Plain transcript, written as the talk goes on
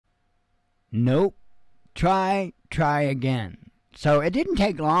Nope. Try again. So it didn't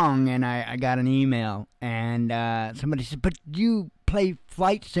take long, and I got an email, and somebody said, but you play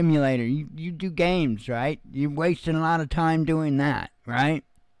Flight Simulator. You do games, right? You're wasting a lot of time doing that, right?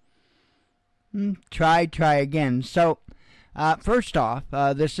 Try again. So first off,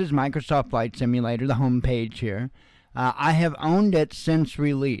 this is Microsoft Flight Simulator, the home page here. I have owned it since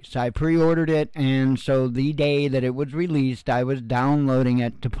release. I pre-ordered it, and so the day that it was released, I was downloading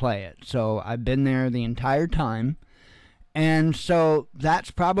it to play it. So I've been there the entire time. And so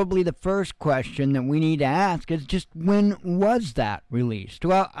that's probably the first question that we need to ask is just when was that released?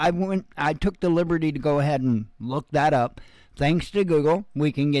 Well, I took the liberty to go ahead and look that up. Thanks to Google,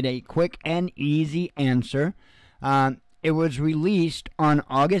 we can get a quick and easy answer. It was released on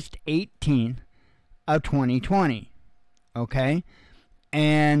August 18th of 2020. Okay?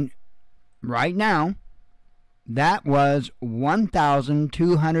 And right now, that was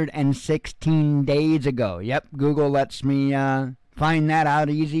 1,216 days ago. Yep, Google lets me find that out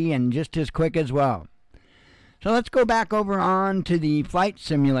easy and just as quick as well. So let's go back over on to the Flight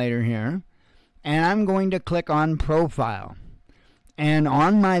Simulator here. And I'm going to click on Profile. And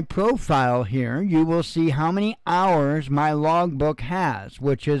on my profile here, you will see how many hours my logbook has,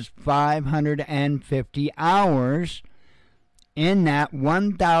 which is 550 hours in that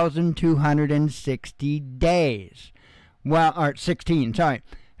 1,260 days. Well, or 16, sorry.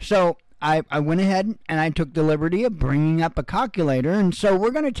 So I went ahead and I took the liberty of bringing up a calculator. And so we're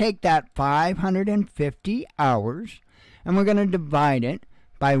going to take that 550 hours and we're going to divide it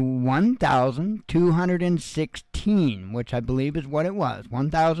by 1,216, which I believe is what it was,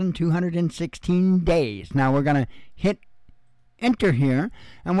 1,216 days. Now we're going to hit enter here,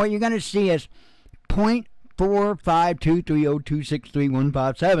 and what you're going to see is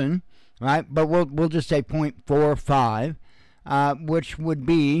 0.45230263157, right? But we'll just say 0.45, which would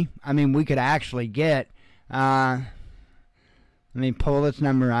be, I mean, we could actually get, let me pull this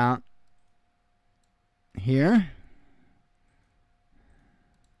number out here.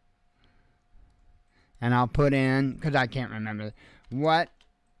 And I'll put in, because I can't remember, what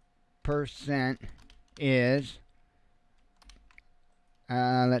percent is,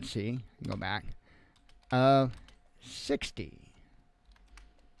 let's see, go back, of 60,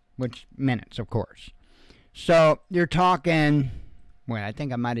 which minutes, of course. So you're talking, wait, I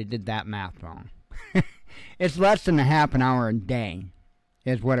think I might have did that math wrong. It's less than a half an hour a day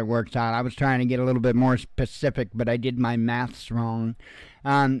is what it works out. I was trying to get a little bit more specific, but I did my maths wrong.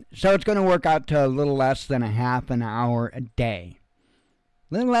 So it's going to work out to a little less than a half an hour a day.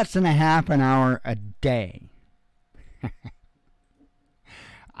 A little less than a half an hour a day.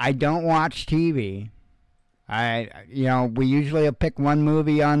 I don't watch TV. We usually pick one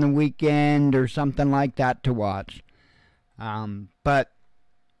movie on the weekend or something like that to watch. But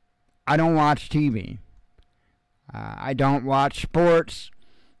I don't watch TV. I don't watch sports.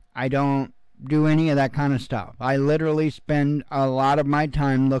 I don't do any of that kind of stuff. I literally spend a lot of my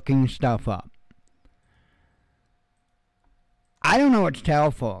time looking stuff up. I don't know what to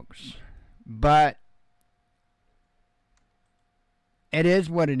tell folks, but it is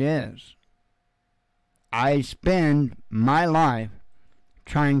what it is. I spend my life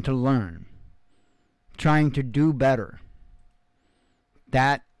trying to learn, trying to do better.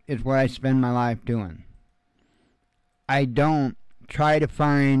 That is what I spend my life doing. I don't try to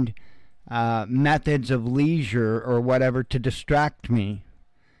find methods of leisure or whatever to distract me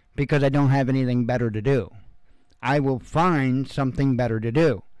because I don't have anything better to do. I will find something better to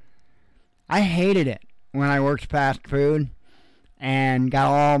do. I hated it when I worked fast food and got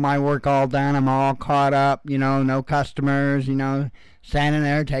all my work all done. I'm all caught up, no customers, standing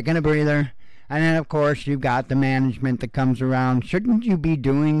there taking a breather. And then, of course, you've got the management that comes around. Shouldn't you be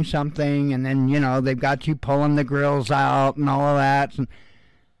doing something? And then, they've got you pulling the grills out and all of that.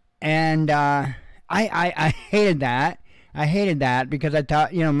 And I hated that. I hated that because I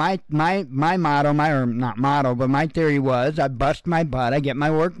thought, my motto, or not motto, but my theory was I bust my butt, I get my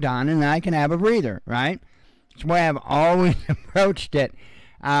work done, and then I can have a breather, right? That's the way I've always approached it.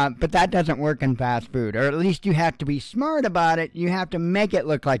 But that doesn't work in fast food, or at least you have to be smart about it. You have to make it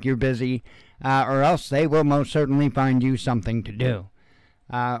look like you're busy, or else they will most certainly find you something to do.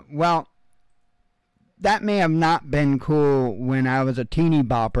 Well, that may have not been cool when I was a teeny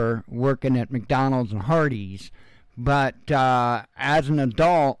bopper working at McDonald's and Hardee's, but as an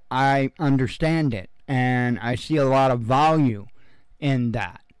adult, I understand it, and I see a lot of value in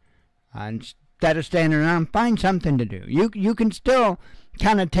that. Instead of standing around, find something to do. You can still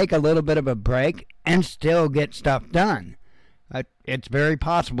kind of take a little bit of a break and still get stuff done. It's very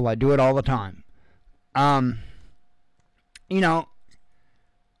possible. I do it all the time. I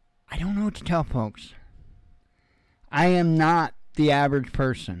don't know what to tell folks. I am not the average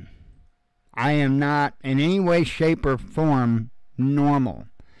person. I am not in any way, shape, or form normal.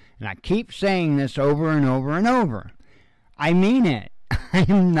 And I keep saying this over and over and over. I mean it. I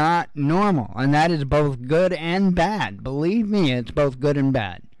am not normal. And that is both good and bad. Believe me, it's both good and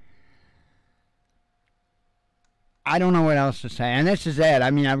bad. I don't know what else to say. And this is it.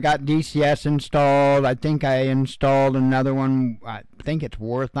 I mean, I've got DCS installed. I think I installed another one. I think it's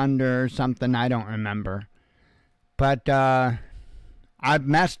War Thunder or something. I don't remember. But I've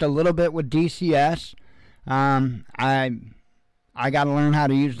messed a little bit with DCS. I got to learn how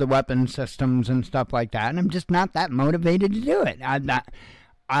to use the weapon systems and stuff like that. And I'm just not that motivated to do it.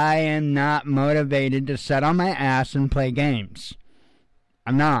 I am not motivated to sit on my ass and play games.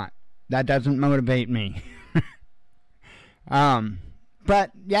 I'm not. That doesn't motivate me.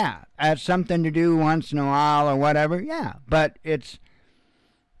 But yeah, as something to do once in a while or whatever, yeah. But it's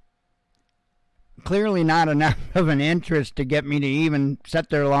clearly not enough of an interest to get me to even sit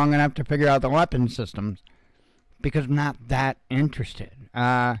there long enough to figure out the weapon systems, because I'm not that interested.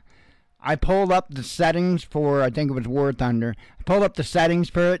 I pulled up the settings for, I think it was War Thunder. I pulled up the settings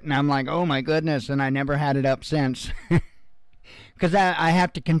for it, and I'm like, oh my goodness, and I never had it up since. Because I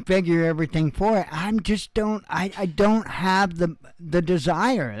have to configure everything for it. I don't have the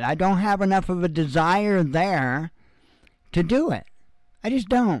desire. I don't have enough of a desire there to do it. I just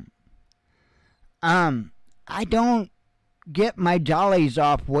don't. I don't get my jollies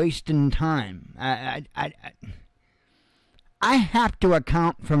off wasting time. I have to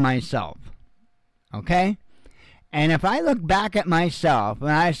account for myself, okay? And if I look back at myself and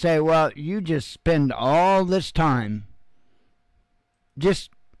I say, well, you just spend all this time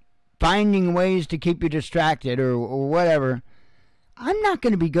just finding ways to keep you distracted or whatever, I'm not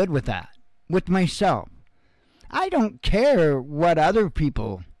going to be good with that, with myself. I don't care what other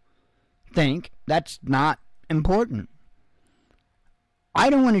people think. That's not important. I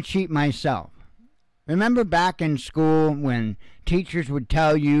don't want to cheat myself. Remember back in school when teachers would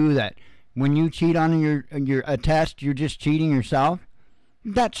tell you that when you cheat on a test, you're just cheating yourself?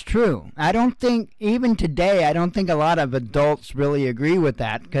 That's true. I don't think, even today, I don't think a lot of adults really agree with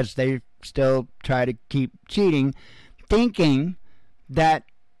that, because they still try to keep cheating, thinking that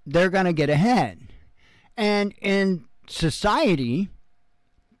they're going to get ahead. And in society,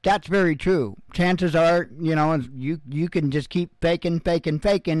 that's very true. Chances are, you can just keep faking,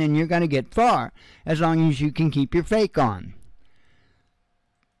 and you're going to get far, as long as you can keep your fake on.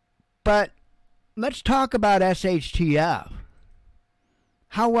 But let's talk about SHTF.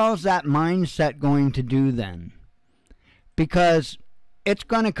 How well is that mindset going to do then? Because it's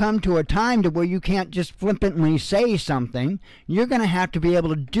going to come to a time to where you can't just flippantly say something. You're going to have to be able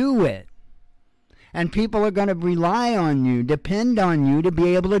to do it. And people are going to rely on you, depend on you to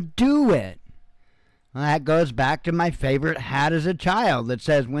be able to do it. Well, that goes back to my favorite hat as a child that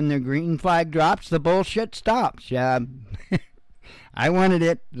says, when the green flag drops, the bullshit stops. Yeah, I wanted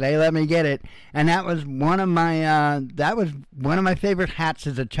it. They let me get it. And that was one of my favorite hats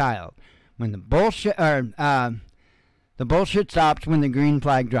as a child. When the bullshit stops when the green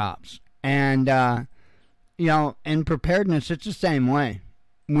flag drops. And in preparedness, it's the same way.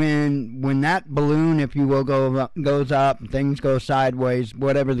 When that balloon, if you will, goes up, things go sideways,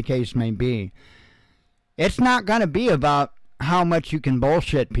 whatever the case may be, it's not going to be about how much you can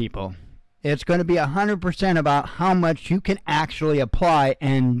bullshit people. It's going to be 100% about how much you can actually apply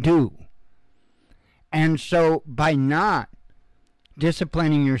and do. And so by not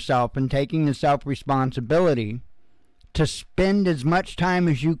disciplining yourself and taking the self-responsibility to spend as much time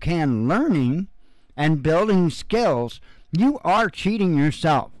as you can learning and building skills, you are cheating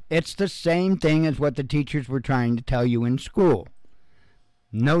yourself. It's the same thing as what the teachers were trying to tell you in school.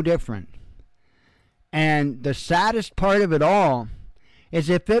 No different. And the saddest part of it all is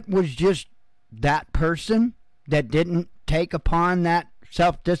if it was just that person that didn't take upon that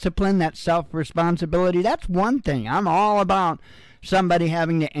self-discipline, that self-responsibility, that's one thing. I'm all about somebody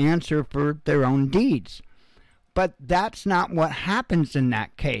having to answer for their own deeds. But that's not what happens in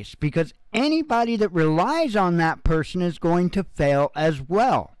that case, because anybody that relies on that person is going to fail as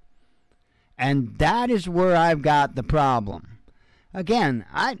well. And that is where I've got the problem. Again,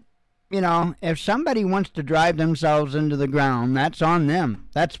 if somebody wants to drive themselves into the ground, that's on them.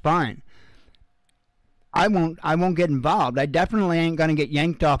 That's fine. I won't get involved. I definitely ain't going to get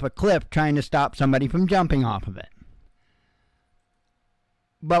yanked off a cliff trying to stop somebody from jumping off of it.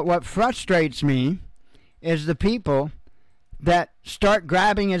 But what frustrates me is the people that start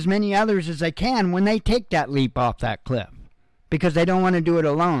grabbing as many others as they can when they take that leap off that cliff, because they don't want to do it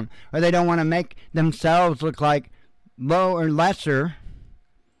alone, or they don't want to make themselves look like low or lesser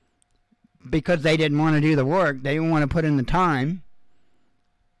because they didn't want to do the work. They didn't want to put in the time.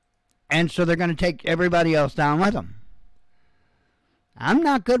 And so they're going to take everybody else down with them. I'm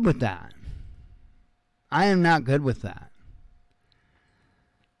not good with that. I am not good with that.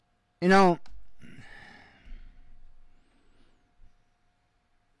 You know,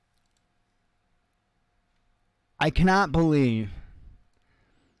 I cannot believe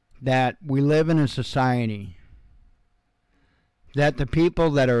that we live in a society that the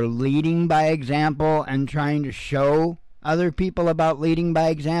people that are leading by example and trying to show other people about leading by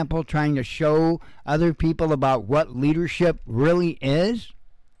example, trying to show other people about what leadership really is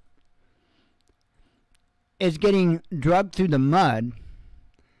getting drugged through the mud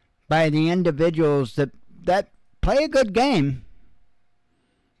by the individuals that play a good game,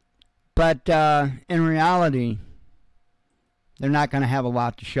 but in reality, they're not going to have a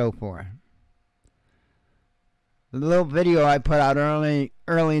lot to show for it. The little video I put out early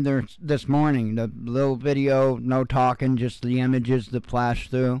this morning, the little video, no talking, just the images that flash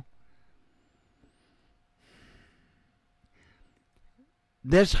through.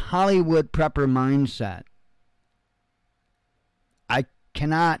 This Hollywood prepper mindset, I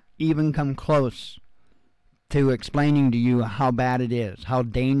cannot even come close to explaining to you how bad it is, how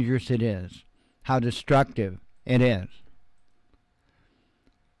dangerous it is, how destructive it is.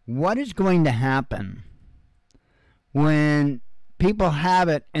 What is going to happen when people have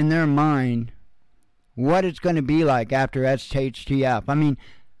it in their mind what it's going to be like after SHTF? I mean,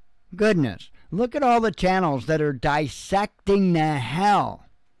 goodness, look at all the channels that are dissecting the hell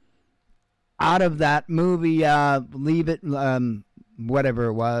out of that movie, Leave It, whatever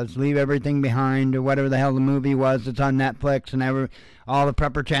it was, Leave Everything Behind, or whatever the hell the movie was that's on Netflix, and all the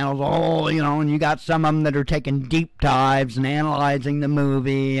prepper channels, you know, and you got some of them that are taking deep dives and analyzing the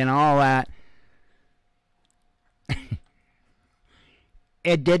movie and all that.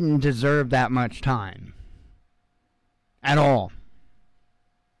 It didn't deserve that much time at all.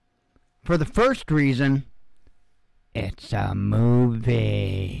 For the first reason, it's a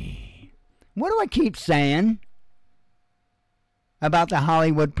movie. What do I keep saying about the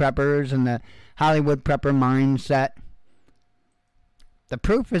Hollywood preppers and the Hollywood prepper mindset? The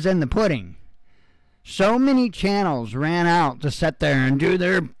proof is in the pudding. So many channels ran out to sit there and do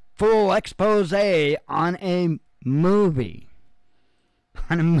their full expose on a movie.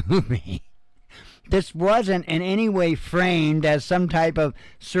 On a movie. This wasn't in any way framed as some type of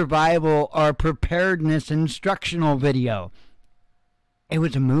survival or preparedness instructional video. It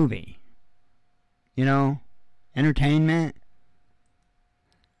was a movie. You know, entertainment.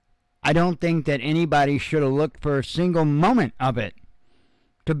 I don't think that anybody should have looked for a single moment of it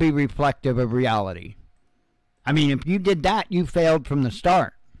to be reflective of reality. I mean, if you did that, you failed from the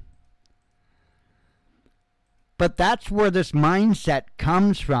start. But that's where this mindset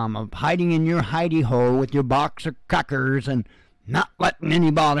comes from, of hiding in your hidey hole with your box of crackers and not letting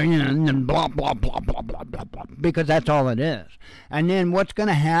anybody in and blah, blah, blah, blah, blah, blah, blah, because that's all it is. And then what's going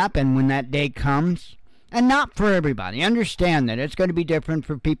to happen when that day comes? And not for everybody. Understand that it's going to be different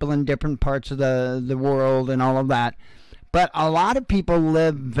for people in different parts of the world and all of that. But a lot of people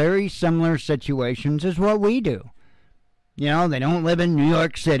live very similar situations as what we do. You know, they don't live in New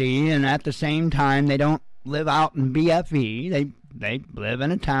York City, and at the same time, they don't live out in BFE. They live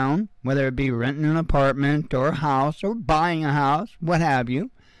in a town, whether it be renting an apartment or a house or buying a house, what have you.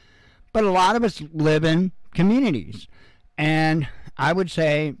 But a lot of us live in communities. And I would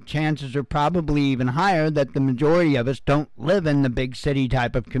say chances are probably even higher that the majority of us don't live in the big city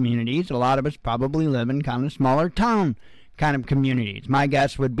type of communities. A lot of us probably live in kind of smaller town kind of communities. My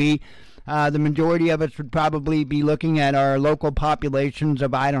guess would be the majority of us would probably be looking at our local populations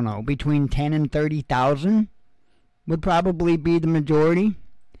of, I don't know, between 10 and 30,000 would probably be the majority.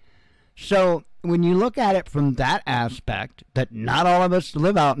 So when you look at it from that aspect, that not all of us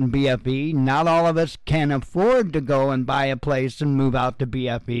live out in BFE, not all of us can afford to go and buy a place and move out to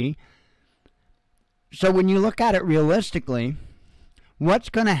BFE. So when you look at it realistically, what's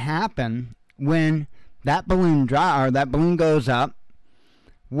going to happen when that balloon goes up?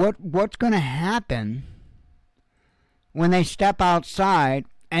 What's going to happen when they step outside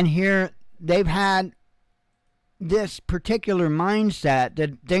and here they've had this particular mindset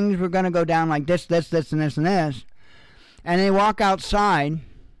that things were going to go down like this, and this, and this, and they walk outside,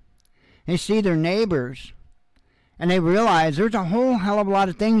 they see their neighbors, and they realize there's a whole hell of a lot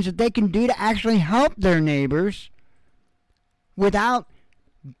of things that they can do to actually help their neighbors without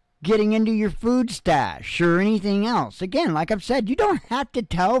getting into your food stash or anything else. Again, like I've said, you don't have to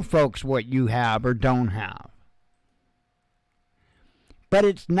tell folks what you have or don't have. But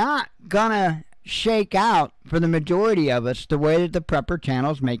it's not gonna shake out for the majority of us the way that the prepper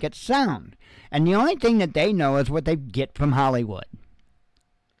channels make it sound. And the only thing that they know is what they get from Hollywood.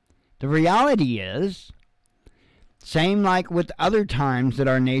 The reality is, same like with other times that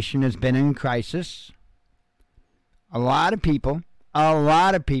our nation has been in crisis, a lot of people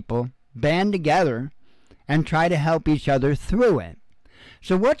band together and try to help each other through it.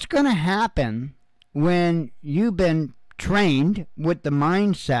 So what's going to happen when you've been trained with the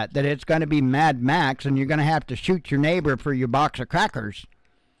mindset that it's going to be Mad Max and you're going to have to shoot your neighbor for your box of crackers?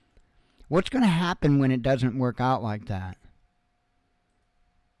 What's going to happen when it doesn't work out like that?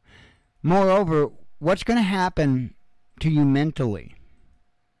 Moreover, what's going to happen to you mentally?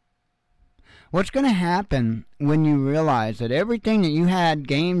 What's going to happen when you realize that everything that you had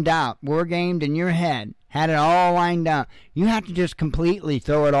gamed out, war gamed in your head, had it all lined out, you have to just completely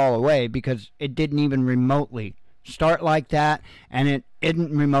throw it all away because it didn't even remotely start like that, and it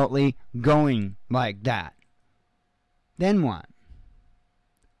isn't remotely going like that? Then what?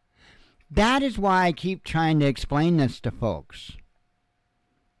 That is why I keep trying to explain this to folks.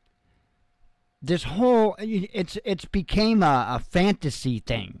 This whole, it's became a fantasy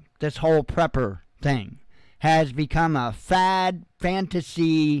thing. This whole prepper thing has become a fad,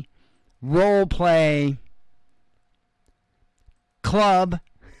 fantasy, role play, club.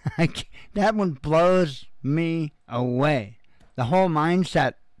 That one blows me away. The whole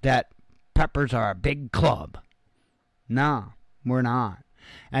mindset that preppers are a big club. No, we're not.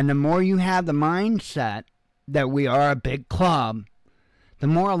 And the more you have the mindset that we are a big club, the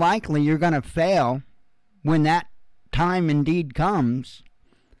more likely you're going to fail when that time indeed comes,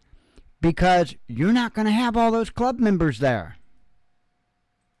 because you're not going to have all those club members there.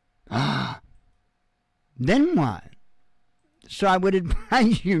 Then what? So I would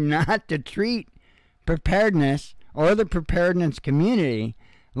advise you not to treat preparedness or the preparedness community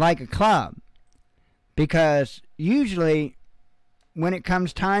like a club, because usually when it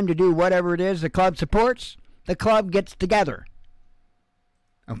comes time to do whatever it is the club supports, the club gets together.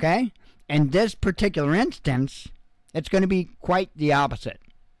 Okay? In this particular instance, it's going to be quite the opposite.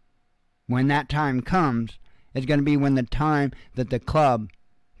 When that time comes, it's going to be when the time that the club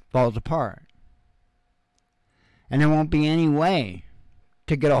falls apart. And there won't be any way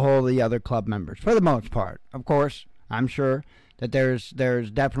to get a hold of the other club members, for the most part. Of course, I'm sure that there's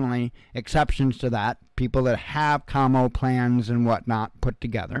definitely exceptions to that. People that have commo plans and whatnot put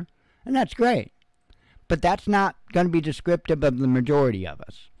together. And that's great. But that's not going to be descriptive of the majority of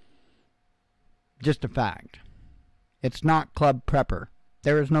us. Just a fact. It's not club prepper.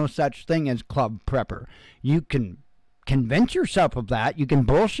 There is no such thing as club prepper. You can convince yourself of that. You can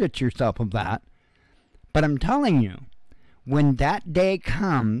bullshit yourself of that. But I'm telling you, when that day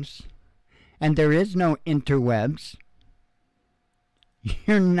comes and there is no interwebs,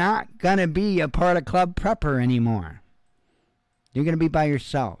 you're not going to be a part of club prepper anymore. You're going to be by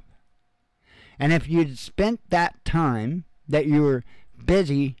yourself. And if you'd spent that time that you were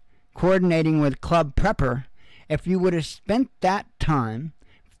busy coordinating with club prepper, if you would have spent that time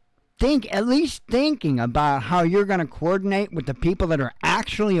at least thinking about how you're going to coordinate with the people that are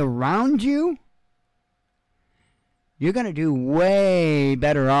actually around you, you're going to do way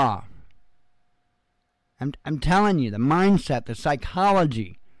better off. I'm telling you, the mindset, the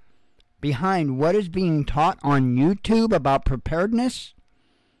psychology behind what is being taught on YouTube about preparedness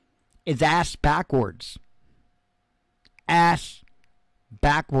is ass backwards. Ass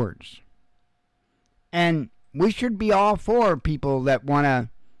backwards. And we should be all for people that want to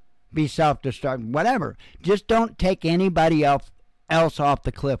be self-destructive, whatever. Just don't take anybody else off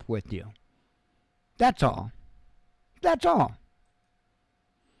the cliff with you. That's all. That's all.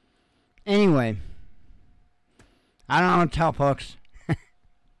 Anyway, I don't know what to tell folks. I'm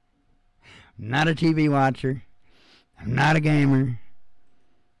not a TV watcher. I'm not a gamer.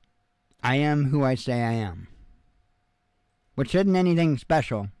 I am who I say I am. Which isn't anything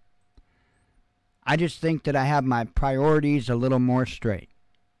special. I just think that I have my priorities a little more straight.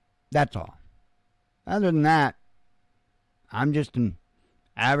 That's all. Other than that, I'm just an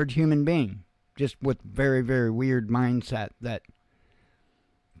average human being. Just with very, very weird mindset that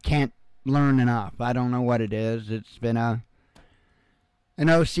can't learn enough. I don't know what it is. It's been an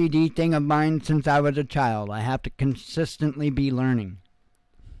OCD thing of mine since I was a child. I have to consistently be learning.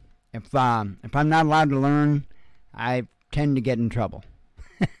 If I'm not allowed to learn, I tend to get in trouble.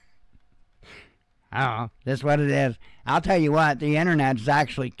 I don't know. That's what it is. I'll tell you what, the internet's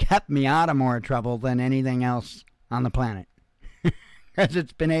actually kept me out of more trouble than anything else on the planet. Because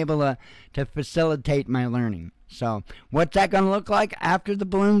it's been able to facilitate my learning. So, what's that going to look like after the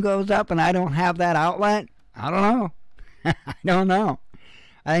balloon goes up and I don't have that outlet? I don't know. I don't know.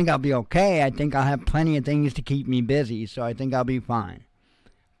 I think I'll be okay. I think I'll have plenty of things to keep me busy, so I think I'll be fine.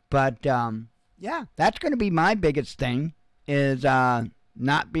 But, yeah, that's going to be my biggest thing, is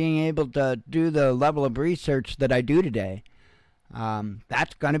not being able to do the level of research that I do today.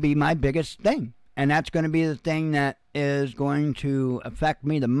 That's going to be my biggest thing. And that's going to be the thing that is going to affect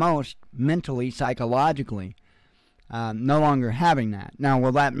me the most mentally, psychologically. No longer having that. Now,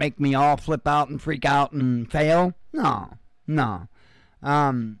 will that make me all flip out and freak out and fail? No.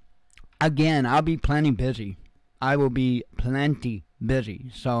 Again, I'll be plenty busy. I will be plenty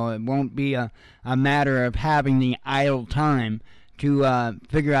busy. So it won't be a matter of having the idle time to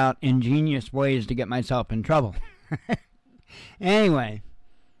figure out ingenious ways to get myself in trouble. Anyway.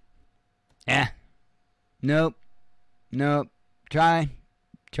 Nope. Try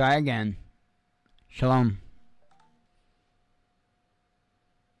again. Shalom.